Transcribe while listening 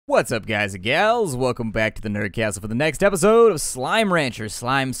What's up, guys and gals? Welcome back to the Nerd Castle for the next episode of Slime Rancher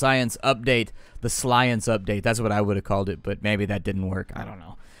Slime Science Update. The Science Update. That's what I would have called it, but maybe that didn't work. I don't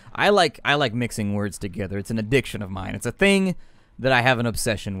know. I like mixing words together. It's an addiction of mine. It's a thing that I have an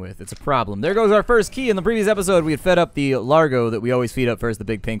obsession with. It's a problem. There goes our first key. In the previous episode, we had fed up the Largo that we always feed up first, the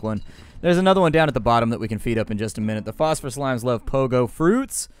big pink one. There's another one down at the bottom that we can feed up in just a minute. The phosphor slimes love pogo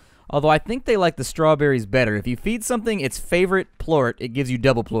fruits. Although I think they like the strawberries better. If you feed something its favorite plort, it gives you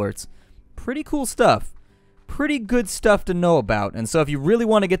double plorts. Pretty cool stuff. Pretty good stuff to know about. And so if you really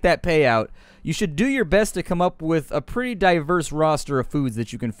want to get that payout, you should do your best to come up with a pretty diverse roster of foods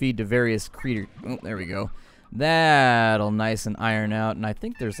that you can feed to various creatures. Oh, there we go. That'll nice and iron out. And I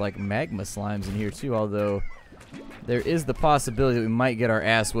think there's like magma slimes in here too, although there is the possibility that we might get our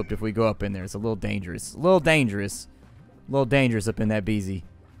ass whooped if we go up in there. It's a little dangerous. A little dangerous. A little dangerous up in that beezy.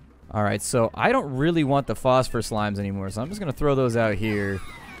 Alright, so I don't really want the phosphor slimes anymore, so I'm just going to throw those out here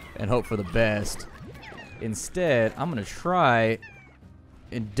and hope for the best. Instead, I'm going to try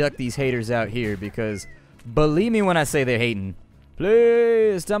and duck these haters out here because believe me when I say they're hating.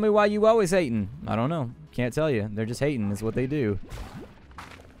 Please tell me why you always hating. I don't know. Can't tell you. They're just hating is what they do.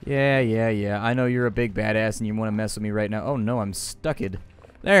 Yeah. I know you're a big badass and you want to mess with me right now. Oh no, I'm stucked.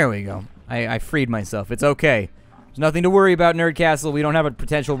 There we go. I freed myself. It's okay. There's nothing to worry about, Nerd Castle. We don't have a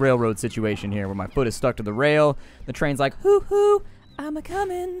potential railroad situation here where my foot is stuck to the rail. The train's like, hoo-hoo, I'm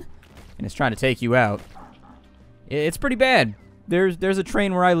a-comin'. And it's trying to take you out. It's pretty bad. There's a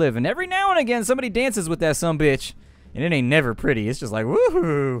train where I live, and every now and again somebody dances with that sumbitch. And it ain't never pretty. It's just like,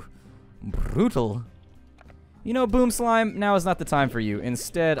 woohoo, brutal. You know, Boom Slime, now is not the time for you.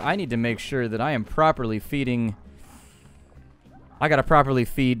 Instead, I need to make sure that I am properly feeding... I gotta properly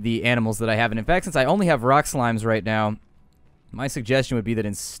feed the animals that I have. And in fact, since I only have rock slimes right now, my suggestion would be that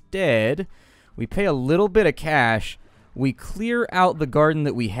instead, we pay a little bit of cash, we clear out the garden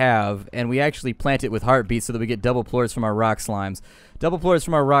that we have, and we actually plant it with heartbeats so that we get double plorts from our rock slimes. Double plorts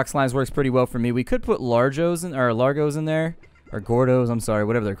from our rock slimes works pretty well for me. We could put Largos in, or Largos in there. Or Gordos, I'm sorry,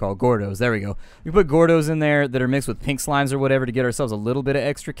 whatever they're called. Gordos, there we go. We put Gordos in there that are mixed with pink slimes or whatever to get ourselves a little bit of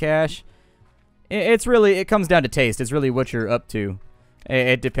extra cash. It's really, it comes down to taste. It's really what you're up to.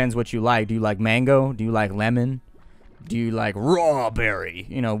 It depends what you like. Do you like mango? Do you like lemon? Do you like raw berry?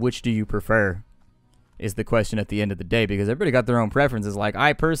 You know, which do you prefer? Is the question at the end of the day, because everybody got their own preferences. Like,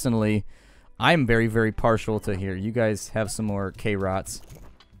 I personally, I'm very, very partial to here. You guys have some more K-Rots.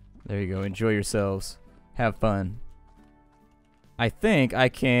 There you go. Enjoy yourselves. Have fun. I think I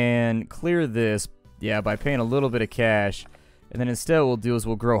can clear this, yeah, by paying a little bit of cash. And then instead what we'll do is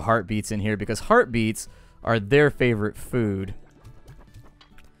we'll grow heartbeats in here because heartbeats are their favorite food.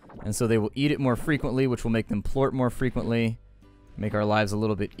 And so they will eat it more frequently, which will make them plort more frequently. Make our lives a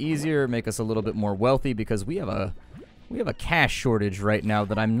little bit easier, make us a little bit more wealthy because we have a cash shortage right now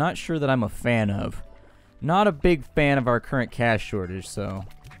that I'm not sure that I'm a fan of. Not a big fan of our current cash shortage, so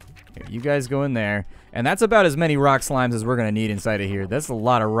here, you guys go in there. And that's about as many rock slimes as we're going to need inside of here. That's a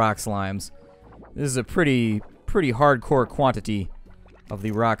lot of rock slimes. This is a pretty hardcore quantity of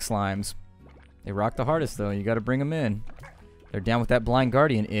the rock slimes. They rock the hardest though. You got to bring them in. They're down with that blind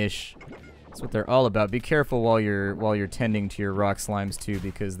guardian-ish. That's what they're all about. Be careful while you're tending to your rock slimes too,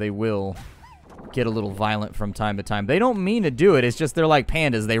 because they will get a little violent from time to time. They don't mean to do it. It's just they're like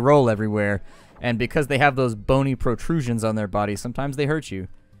pandas. They roll everywhere, and because they have those bony protrusions on their bodies, sometimes they hurt you.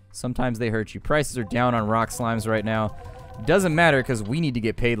 Sometimes they hurt you. Prices are down on rock slimes right now. Doesn't matter because we need to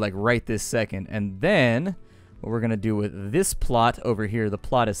get paid like right this second. And then what we're going to do with this plot over here, the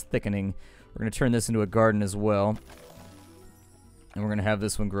plot is thickening. We're going to turn this into a garden as well. And we're going to have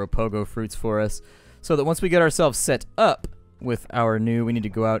this one grow pogo fruits for us. So that once we get ourselves set up with our new, we need to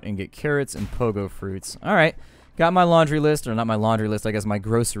go out and get carrots and pogo fruits. Alright, got my laundry list, or not my laundry list, I guess my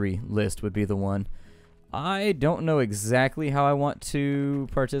grocery list would be the one. I don't know exactly how I want to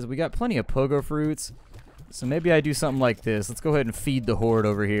participate. We got plenty of pogo fruits. So maybe I do something like this. Let's go ahead and feed the horde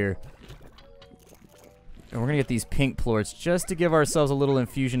over here. And we're going to get these pink plorts just to give ourselves a little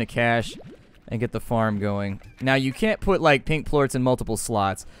infusion of cash and get the farm going. Now, you can't put, like, pink plorts in multiple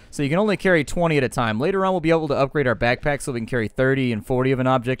slots, so you can only carry 20 at a time. Later on, we'll be able to upgrade our backpack so we can carry 30 and 40 of an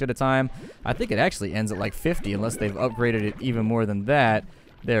object at a time. I think it actually ends at, like, 50 unless they've upgraded it even more than that.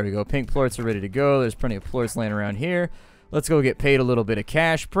 There we go. Pink plorts are ready to go. There's plenty of plorts laying around here. Let's go get paid a little bit of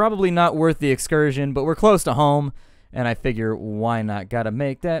cash. Probably not worth the excursion, but we're close to home, and I figure, why not? Gotta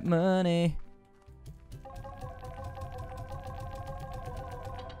make that money.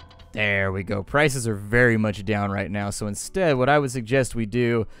 There we go. Prices are very much down right now, so instead what I would suggest we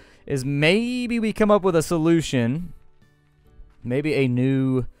do is maybe we come up with a solution. Maybe a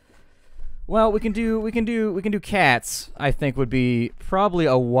new Well, we can do cats. I think would be probably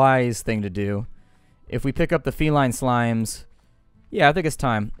a wise thing to do. If we pick up the feline slimes, yeah, I think it's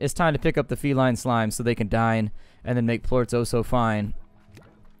time. It's time to pick up the feline slimes so they can dine and then make plorts oh so fine.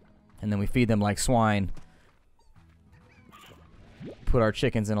 And then we feed them like swine. Put our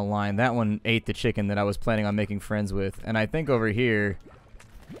chickens in a line. That one ate the chicken that I was planning on making friends with. And I think over here,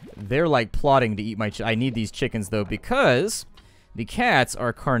 they're like plotting to eat my I need these chickens though because the cats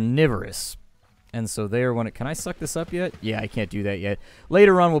are carnivorous. And so they're one. Can I suck this up yet? Yeah, I can't do that yet.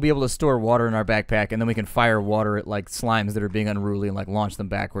 Later on, we'll be able to store water in our backpack, and then we can fire water at like slimes that are being unruly and like launch them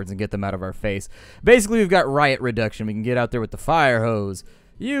backwards and get them out of our face. Basically, we've got riot reduction. We can get out there with the fire hose.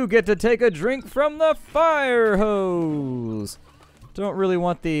 You get to take a drink from the fire hose. Don't really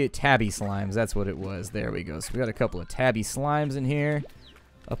want the tabby slimes. That's what it was. There we go. So we got a couple of tabby slimes in here.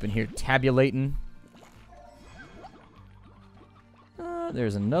 Up in here tabulating.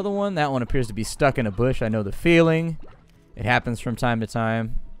 There's another one. That one appears to be stuck in a bush. I know the feeling. It happens from time to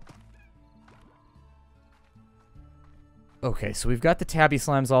time. Okay, so we've got the tabby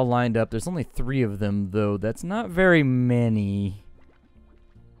slimes all lined up. There's only 3 of them, though. That's not very many.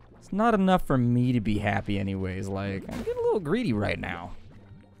 It's not enough for me to be happy anyways. Like, I'm getting a little greedy right now.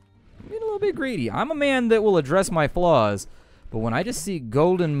 I'm getting a little bit greedy. I'm a man that will address my flaws. But when I just see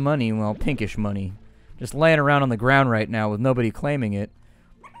golden money, well, pinkish money, just laying around on the ground right now with nobody claiming it,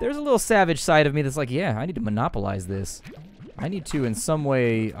 there's a little savage side of me that's like, yeah, I need to monopolize this. I need to in some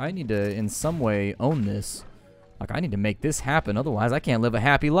way own this. Like, I need to make this happen, otherwise I can't live a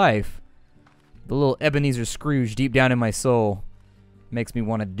happy life. The little Ebenezer Scrooge deep down in my soul makes me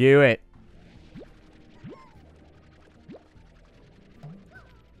want to do it.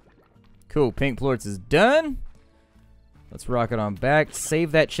 Cool, pink plorts is done. Let's rock it on back.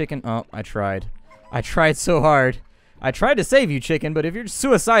 Save that chicken. Oh, I tried. I tried so hard. I tried to save you, chicken, but if you're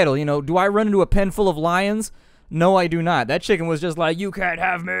suicidal, you know, do I run into a pen full of lions? No, I do not. That chicken was just like, you can't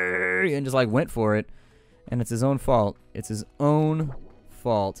have me, and just like went for it. And it's his own fault. It's his own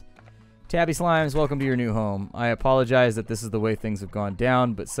fault. Tabby Slimes, welcome to your new home. I apologize that this is the way things have gone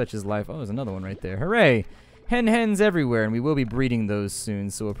down, but such is life. Oh, there's another one right there. Hooray! Hens everywhere, and we will be breeding those soon,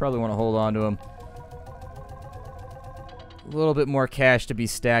 so we'll probably want to hold on to them. A little bit more cash to be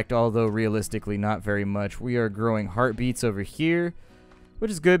stacked, although realistically not very much. We are growing heartbeats over here, which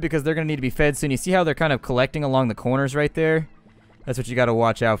is good because they're going to need to be fed soon. You see how they're kind of collecting along the corners right there? That's what you got to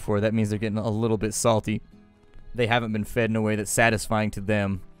watch out for. That means they're getting a little bit salty. They haven't been fed in a way that's satisfying to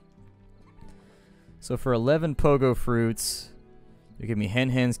them. So for 11 pogo fruits, you give me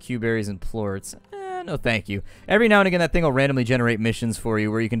hens, Q-berries, and plorts. No thank you. Every now and again that thing will randomly generate missions for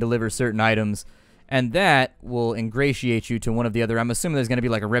you where you can deliver certain items. And that will ingratiate you to one of the other. I'm assuming there's going to be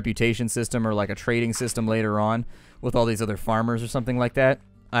like a reputation system or like a trading system later on with all these other farmers or something like that.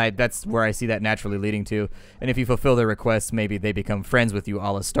 That's where I see that naturally leading to. And if you fulfill their requests, maybe they become friends with you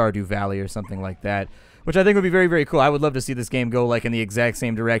a la Stardew Valley or something like that. Which I think would be very, very cool. I would love to see this game go like in the exact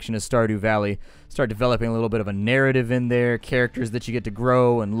same direction as Stardew Valley. Start developing a little bit of a narrative in there, characters that you get to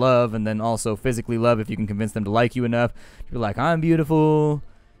grow and love, and then also physically love if you can convince them to like you enough. You're like, I'm beautiful.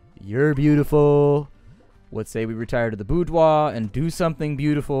 You're beautiful. Let's say we retire to the boudoir and do something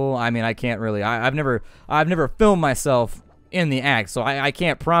beautiful. I mean, I can't really. I've never filmed myself in the act, so I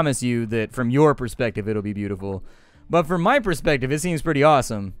can't promise you that from your perspective it'll be beautiful. But from my perspective, it seems pretty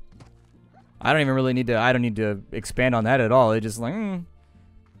awesome. I don't even really need to. I don't need to expand on that at all. It just like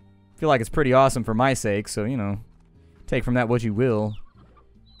feel like it's pretty awesome for my sake. So you know, take from that what you will.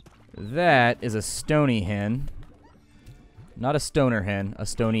 That is a stony hen. Not a stoner hen, a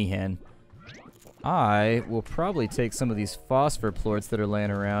stony hen. I will probably take some of these phosphor plorts that are laying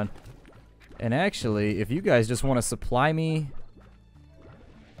around. And actually, if you guys just want to supply me...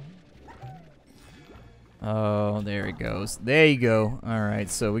 Oh, there it goes. There you go. Alright,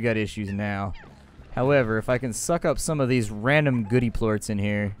 so we got issues now. However, if I can suck up some of these random goody plorts in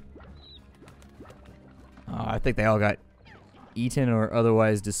here... Oh, I think they all got eaten or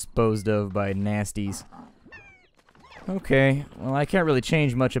otherwise disposed of by nasties. Okay, well I can't really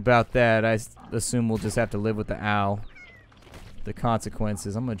change much about that. I assume we'll just have to live with the owl. The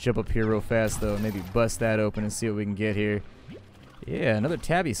consequences. I'm going to jump up here real fast though and maybe bust that open and see what we can get here. Yeah, another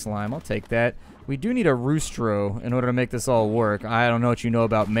tabby slime. I'll take that. We do need a roostro in order to make this all work. I don't know what you know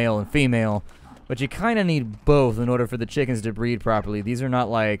about male and female, but you kind of need both in order for the chickens to breed properly. These are not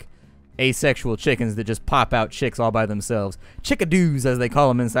like asexual chickens that just pop out chicks all by themselves. Chickadoos, as they call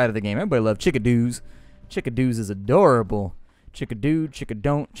them inside of the game. Everybody loves chickadoos. Chickadoos is adorable. Chickadoo,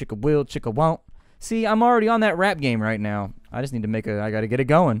 chickadon't, chicka-will, chicka-won't. See, I'm already on that rap game right now. I just need to make a... I gotta get it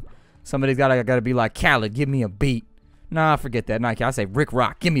going. Somebody's gotta be like, Khaled, give me a beat. Nah, forget that. Nah, I say, Rick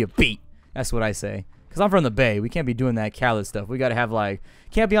Rock, give me a beat. That's what I say. Because I'm from the Bay. We can't be doing that Khaled stuff. We got to have, like,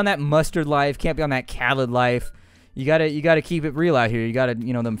 can't be on that mustard life. Can't be on that Khaled life. You gotta keep it real out here. You gotta,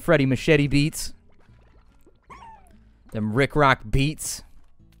 you know, them Freddie Machete beats. Them Rick Rock beats.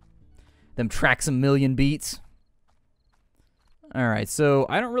 Them Tracks a Million beats. Alright, so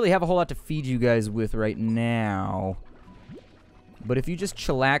I don't really have a whole lot to feed you guys with right now. But if you just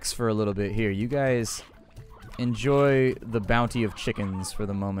chillax for a little bit here, you guys enjoy the bounty of chickens for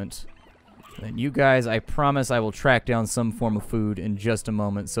the moment. And you guys, I promise I will track down some form of food in just a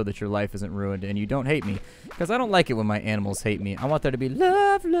moment so that your life isn't ruined and you don't hate me. Because I don't like it when my animals hate me. I want there to be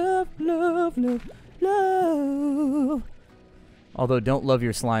love, love, love, love, love. Although don't love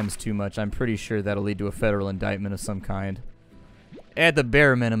your slimes too much. I'm pretty sure that'll lead to a federal indictment of some kind. At the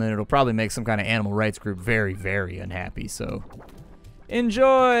bare minimum, it'll probably make some kind of animal rights group very, very unhappy, so...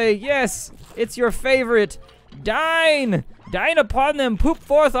 Enjoy! Yes! It's your favorite! Dine! Dine upon them! Poop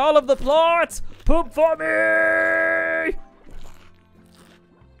forth all of the plots! Poop for me!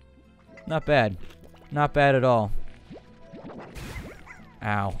 Not bad. Not bad at all.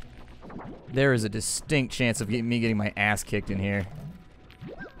 Ow. There is a distinct chance of me getting my ass kicked in here.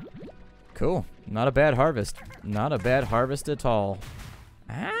 Cool. Not a bad harvest. Not a bad harvest at all.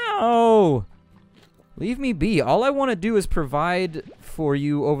 Ow! Leave me be. All I want to do is provide for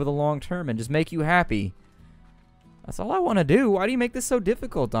you over the long term and just make you happy. That's all I want to do. Why do you make this so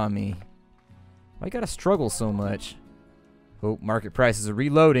difficult on me? Why you gotta struggle so much? Oh, market prices are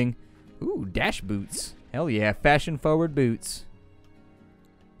reloading. Ooh, dash boots. Hell yeah, fashion-forward boots.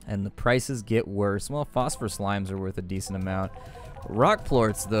 And the prices get worse. Well, phosphor slimes are worth a decent amount. Rock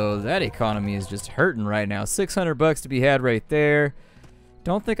plorts, though, that economy is just hurting right now. 600 bucks to be had right there.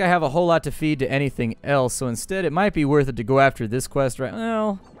 Don't think I have a whole lot to feed to anything else, so instead it might be worth it to go after this quest right now.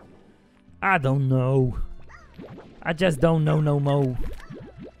 Well, I don't know. I just don't know no more.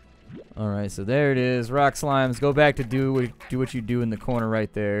 Alright, so there it is. Rock slimes. Go back to do what you do in the corner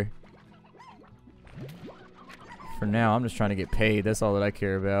right there. For now, I'm just trying to get paid. That's all that I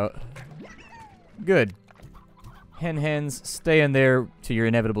care about. Good. Hens, stay in there to your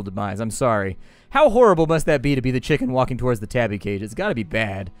inevitable demise. I'm sorry. How horrible must that be to be the chicken walking towards the tabby cage? It's got to be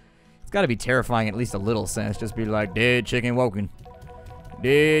bad. It's got to be terrifying in at least a little sense. Just be like, dead chicken woken.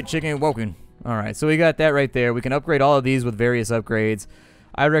 Dead chicken woken. Alright, so we got that right there. We can upgrade all of these with various upgrades.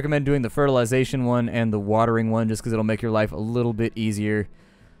 I recommend doing the fertilization one and the watering one just because it'll make your life a little bit easier.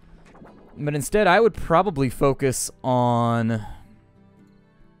 But instead, I would probably focus on...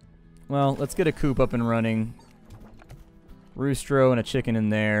 Well, let's get a coop up and running. Roostro and a chicken in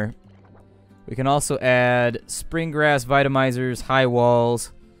there. We can also add spring grass, vitamizers, high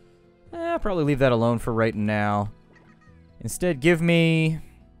walls. I'll probably leave that alone for right now. Instead, give me...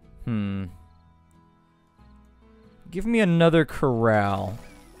 Give me another corral.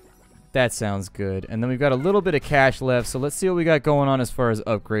 That sounds good. And then we've got a little bit of cash left, so let's see what we got going on as far as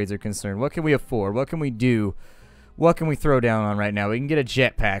upgrades are concerned. What can we afford? What can we do? What can we throw down on right now? We can get a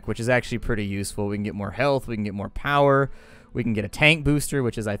jetpack, which is actually pretty useful. We can get more health. We can get more power. We can get a tank booster,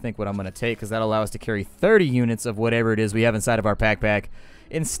 which is, I think, what I'm going to take, because that'll allow us to carry 30 units of whatever it is we have inside of our pack.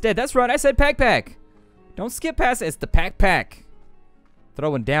 Instead, that's right, I said pack. Don't skip past it. It's the pack.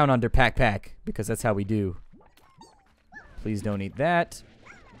 Throwing down under pack, because that's how we do. Please don't eat that.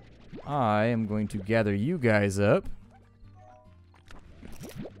 I am going to gather you guys up.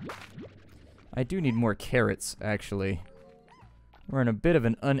 I do need more carrots, actually. We're in a bit of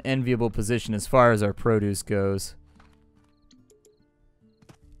an unenviable position as far as our produce goes.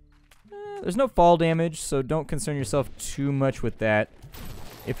 There's no fall damage, so don't concern yourself too much with that.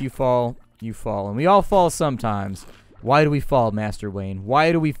 If you fall, you fall. And we all fall sometimes. Why do we fall, Master Wayne?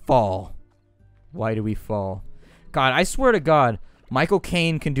 Why do we fall? Why do we fall? God, I swear to God, Michael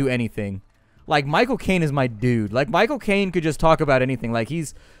Caine can do anything. Like, Michael Caine is my dude. Like, Michael Caine could just talk about anything. Like,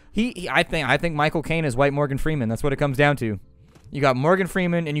 I think Michael Caine is white Morgan Freeman. That's what it comes down to. You got Morgan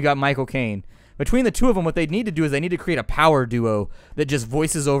Freeman and you got Michael Caine. Between the two of them, what they need to do is they need to create a power duo that just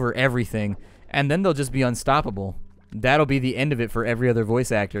voices over everything. And then they'll just be unstoppable. That'll be the end of it for every other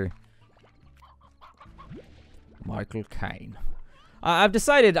voice actor. Michael Caine. I've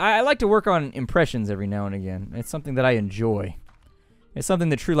decided I like to work on impressions every now and again. It's something that I enjoy. It's something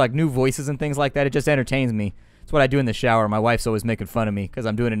that true, like new voices and things like that, it just entertains me. It's what I do in the shower. My wife's always making fun of me because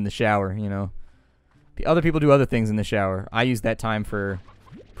I'm doing it in the shower, you know. Other people do other things in the shower. I use that time for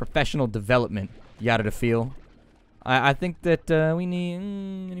professional development. Yada to feel. I think that we need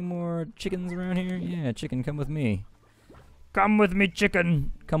any more chickens around here. Yeah, chicken, come with me. Come with me,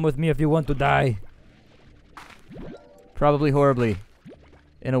 chicken. Come with me if you want to die. Probably horribly.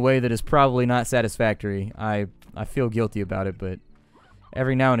 In a way that is probably not satisfactory. I feel guilty about it, but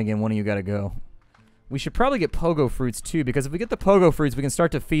Every now and again, one of you gotta go. We should probably get pogo fruits too, because if we get the pogo fruits, we can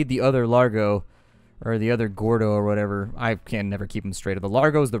start to feed the other largo, or the other gordo or whatever. I can never keep them straight. Are the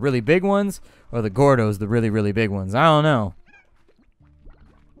largos the really big ones, or the gordos the really, really big ones? I don't know.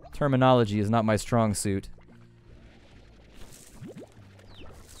 Terminology is not my strong suit.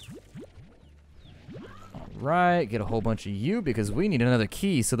 Alright, get a whole bunch of you, because we need another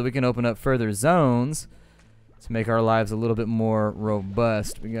key so that we can open up further zones to make our lives a little bit more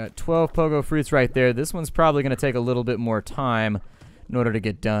robust. We got 12 pogo fruits right there. This one's probably going to take a little bit more time in order to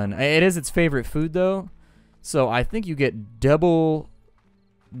get done. It is its favorite food, though, so I think you get double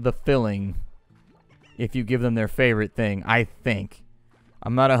the filling if you give them their favorite thing, I think.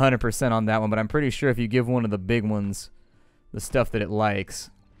 I'm not 100% on that one, but I'm pretty sure if you give one of the big ones the stuff that it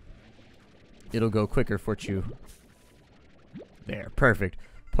likes, it'll go quicker for you. There, perfect.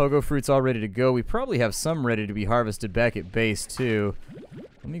 Pogo fruits all ready to go. We probably have some ready to be harvested back at base, too.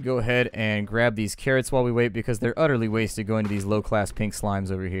 Let me go ahead and grab these carrots while we wait, because they're utterly wasted going to these low-class pink slimes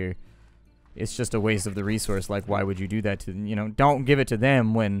over here. It's just a waste of the resource. Like, why would you do that to them? You know, don't give it to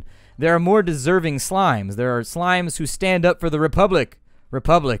them when there are more deserving slimes. There are slimes who stand up for the Republic.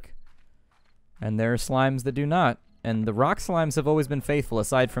 And there are slimes that do not. And the rock slimes have always been faithful,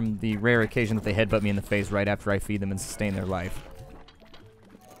 aside from the rare occasion that they headbutt me in the face right after I feed them and sustain their life.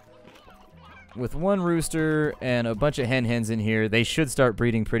 With one rooster and a bunch of hen-hens in here, they should start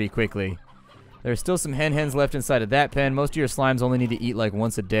breeding pretty quickly. There's still some hen-hens left inside of that pen. Most of your slimes only need to eat like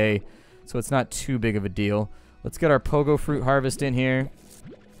once a day, so it's not too big of a deal. Let's get our pogo fruit harvest in here.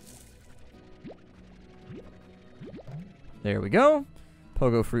 There we go.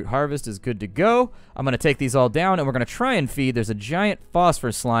 Pogo fruit harvest is good to go. I'm going to take these all down, and we're going to try and feed. There's a giant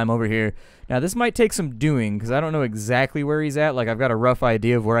phosphor slime over here. Now, this might take some doing, because I don't know exactly where he's at. Like, I've got a rough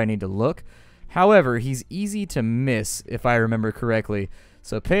idea of where I need to look. However, he's easy to miss, if I remember correctly.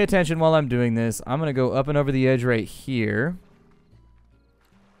 So pay attention while I'm doing this. I'm going to go up and over the edge right here.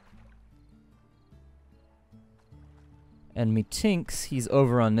 And methinks he's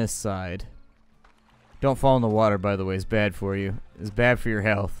over on this side. Don't fall in the water, by the way. It's bad for you. It's bad for your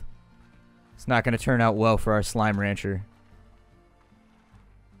health. It's not going to turn out well for our slime rancher.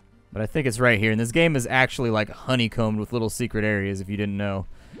 But I think it's right here. And this game is actually like honeycombed with little secret areas, if you didn't know.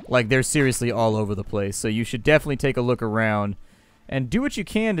 Like, they're seriously all over the place. So you should definitely take a look around. And do what you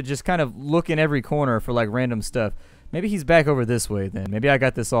can to just kind of look in every corner for, like, random stuff. Maybe he's back over this way, then. Maybe I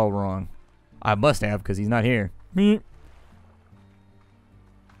got this all wrong. I must have, because he's not here.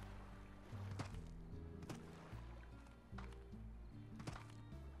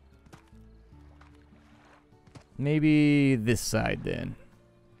 Maybe this side, then.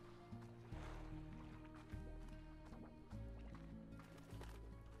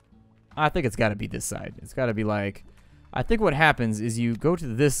 I think it's got to be this side. It's got to be like... I think what happens is you go to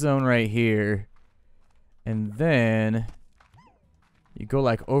this zone right here, and then you go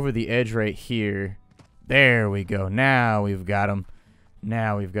like over the edge right here. There we go. Now we've got him.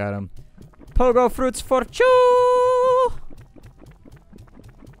 Now we've got him. Pogo fruits for you!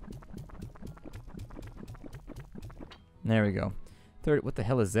 There we go. What the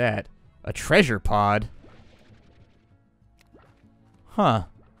hell is that? A treasure pod? Huh.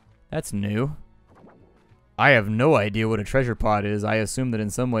 That's new. I have no idea what a treasure pod is. I assume that in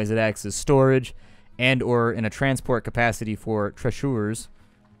some ways it acts as storage and or in a transport capacity for treasures.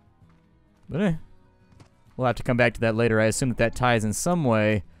 But we'll have to come back to that later. I assume that that ties in some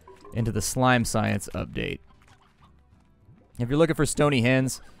way into the slime science update. If you're looking for stony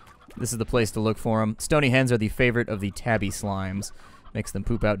hens, this is the place to look for them. Stony hens are the favorite of the tabby slimes. Makes them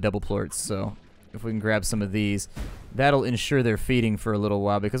poop out double plorts, so if we can grab some of these, that'll ensure they're feeding for a little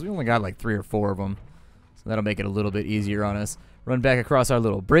while because we only got like 3 or 4 of them. So that'll make it a little bit easier on us. Run back across our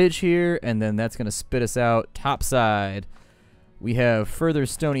little bridge here, and then that's going to spit us out topside. We have further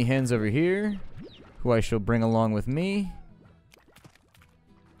stony hens over here, who I shall bring along with me.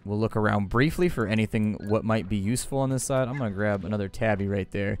 We'll look around briefly for anything what might be useful on this side. I'm going to grab another tabby right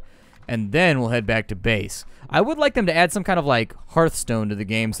there. And then we'll head back to base. I would like them to add some kind of like Hearthstone to the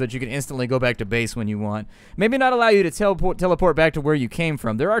game so that you can instantly go back to base when you want. Maybe not allow you to teleport back to where you came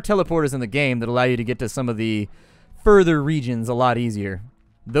from. There are teleporters in the game that allow you to get to some of the further regions a lot easier.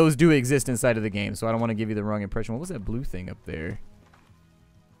 Those do exist inside of the game, so I don't want to give you the wrong impression. What was that blue thing up there?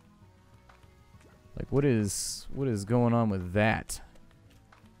 Like, what is going on with that?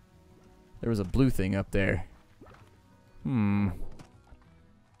 There was a blue thing up there.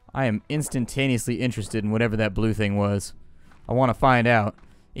 I am instantaneously interested in whatever that blue thing was. I want to find out.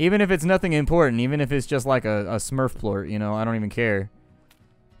 Even if it's nothing important, even if it's just like a Smurf plort, you know, I don't even care.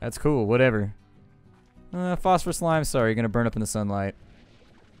 That's cool, whatever. Phosphor slime, sorry, you're going to burn up in the sunlight.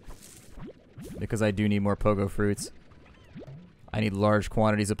 because I do need more pogo fruits. I need large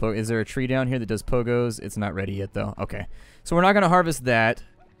quantities of pogo. Is there a tree down here that does pogos? It's not ready yet, though. Okay. So we're not going to harvest that.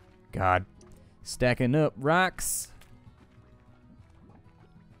 God. Stacking up rocks.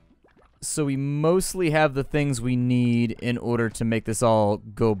 So we mostly have the things we need in order to make this all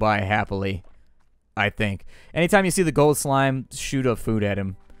go by happily, I think. Anytime you see the gold slime, shoot up food at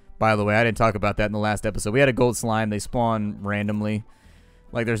him. By the way, I didn't talk about that in the last episode. We had a gold slime. They spawn randomly.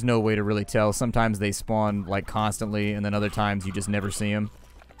 Like, there's no way to really tell. Sometimes they spawn, like, constantly, and then other times you just never see them.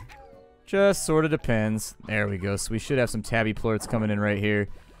 Just sort of depends. There we go. So we should have some tabby plorts coming in right here.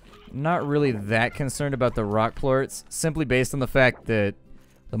 Not really that concerned about the rock plorts, simply based on the fact that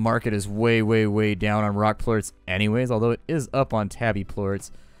the market is way, way, way down on rock plorts anyways, although it is up on tabby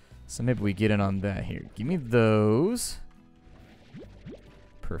plorts. So maybe we get in on that here. Give me those.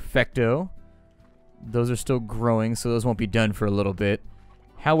 Perfecto. Those are still growing, so those won't be done for a little bit.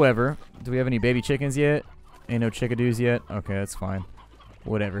 However, do we have any baby chickens yet? Ain't no chickadoos yet? Okay, that's fine.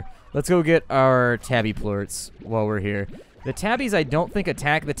 Whatever. Let's go get our tabby plorts while we're here. The tabbies I don't think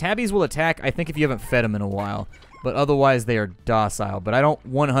attack. The tabbies will attack, I think, if you haven't fed them in a while. But otherwise, they are docile. But I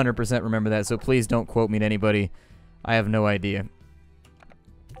don't 100% remember that, so please don't quote me to anybody. I have no idea.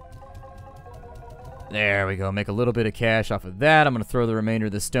 There we go. Make a little bit of cash off of that. I'm going to throw the remainder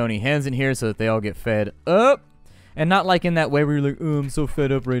of the stony hens in here so that they all get fed up. And not like in that way where you're like, oh, I'm so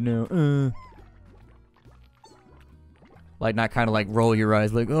fed up right now. Like, not kind of like roll your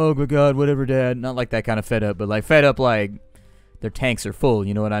eyes like, oh, my God, whatever, Dad. Not like that kind of fed up, but like fed up like their tanks are full,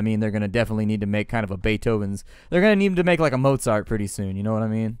 you know what I mean? They're going to definitely need to make kind of a Beethoven's. They're going to need to make like a Mozart pretty soon, you know what I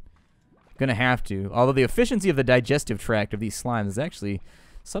mean? Going to have to. Although the efficiency of the digestive tract of these slimes is actually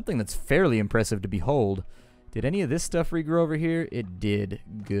something that's fairly impressive to behold. Did any of this stuff regrow over here? It did.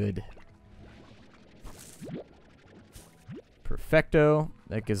 Good. Perfecto.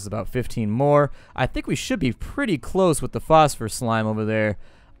 That gives us about 15 more. I think we should be pretty close with the phosphor slime over there.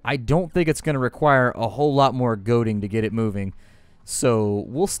 I don't think it's going to require a whole lot more goading to get it moving. So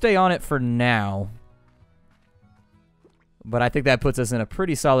we'll stay on it for now. But I think that puts us in a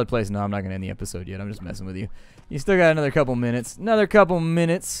pretty solid place. No, I'm not going to end the episode yet. I'm just messing with you. You still got another couple minutes. Another couple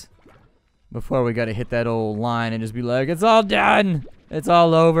minutes before we got to hit that old line and just be like, it's all done. It's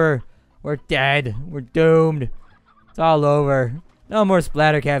all over. We're dead. We're doomed. It's all over. No more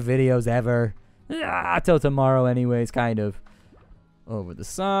Splattercat videos ever. Till tomorrow anyways, kind of. Over the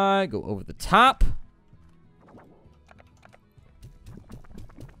side. Go over the top.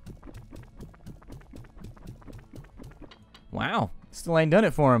 Wow. Still ain't done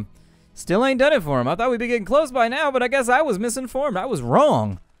it for him. Still ain't done it for him. I thought we'd be getting close by now, but I guess I was misinformed. I was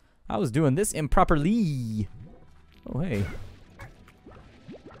wrong. I was doing this improperly. Oh, hey.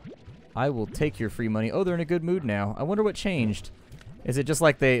 I will take your free money. Oh, they're in a good mood now. I wonder what changed. Is it just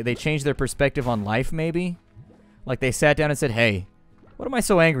like they changed their perspective on life, maybe? Like they sat down and said, hey, what am I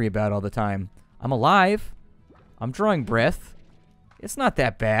so angry about all the time? I'm alive. I'm drawing breath. It's not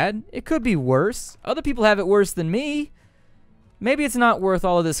that bad. It could be worse. Other people have it worse than me. Maybe it's not worth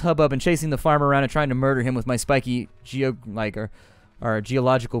all of this hubbub and chasing the farmer around and trying to murder him with my spiky or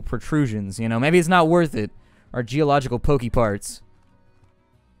geological protrusions, you know? Maybe it's not worth it. Our geological pokey parts.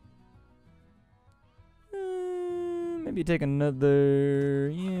 Maybe take another...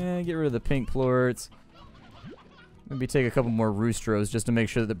 Yeah, get rid of the pink plorts. Maybe take a couple more roostros just to make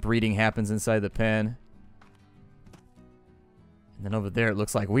sure that the breeding happens inside the pen. And then over there it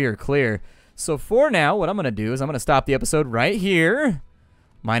looks like we are clear. So for now, what I'm going to do is I'm going to stop the episode right here.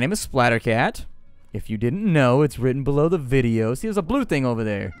 My name is Splattercat. If you didn't know, it's written below the video. See, there's a blue thing over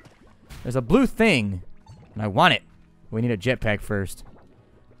there. There's a blue thing. And I want it. We need a jetpack first.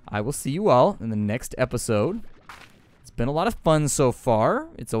 I will see you all in the next episode. It's been a lot of fun so far.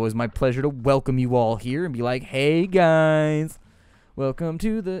 It's always my pleasure to welcome you all here and be like, hey guys, welcome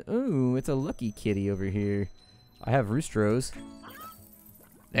to the... Ooh, it's a lucky kitty over here. I have roostros.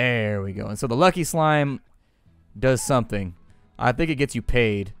 There we go. And so the lucky slime does something. I think it gets you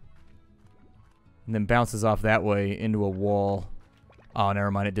paid. And then bounces off that way into a wall. Oh, never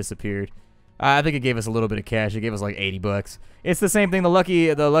mind. It disappeared. I think it gave us a little bit of cash. It gave us like 80 bucks. It's the same thing. The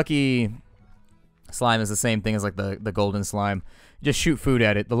lucky slime is the same thing as like the golden slime. Just shoot food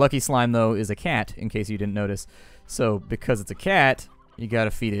at it. The lucky slime, though, is a cat, in case you didn't notice. So because it's a cat, you got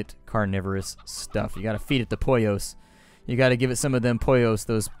to feed it carnivorous stuff. You got to feed it the pollos. You got to give it some of them pollos,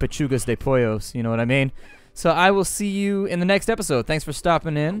 those pechugas de pollos, you know what I mean? So I will see you in the next episode. Thanks for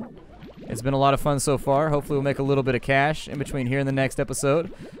stopping in. It's been a lot of fun so far. Hopefully we'll make a little bit of cash in between here and the next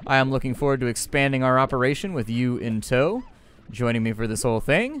episode. I am looking forward to expanding our operation with you in tow, joining me for this whole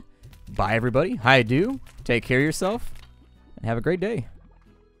thing. Bye, everybody. Hi, do. Take care of yourself, and have a great day.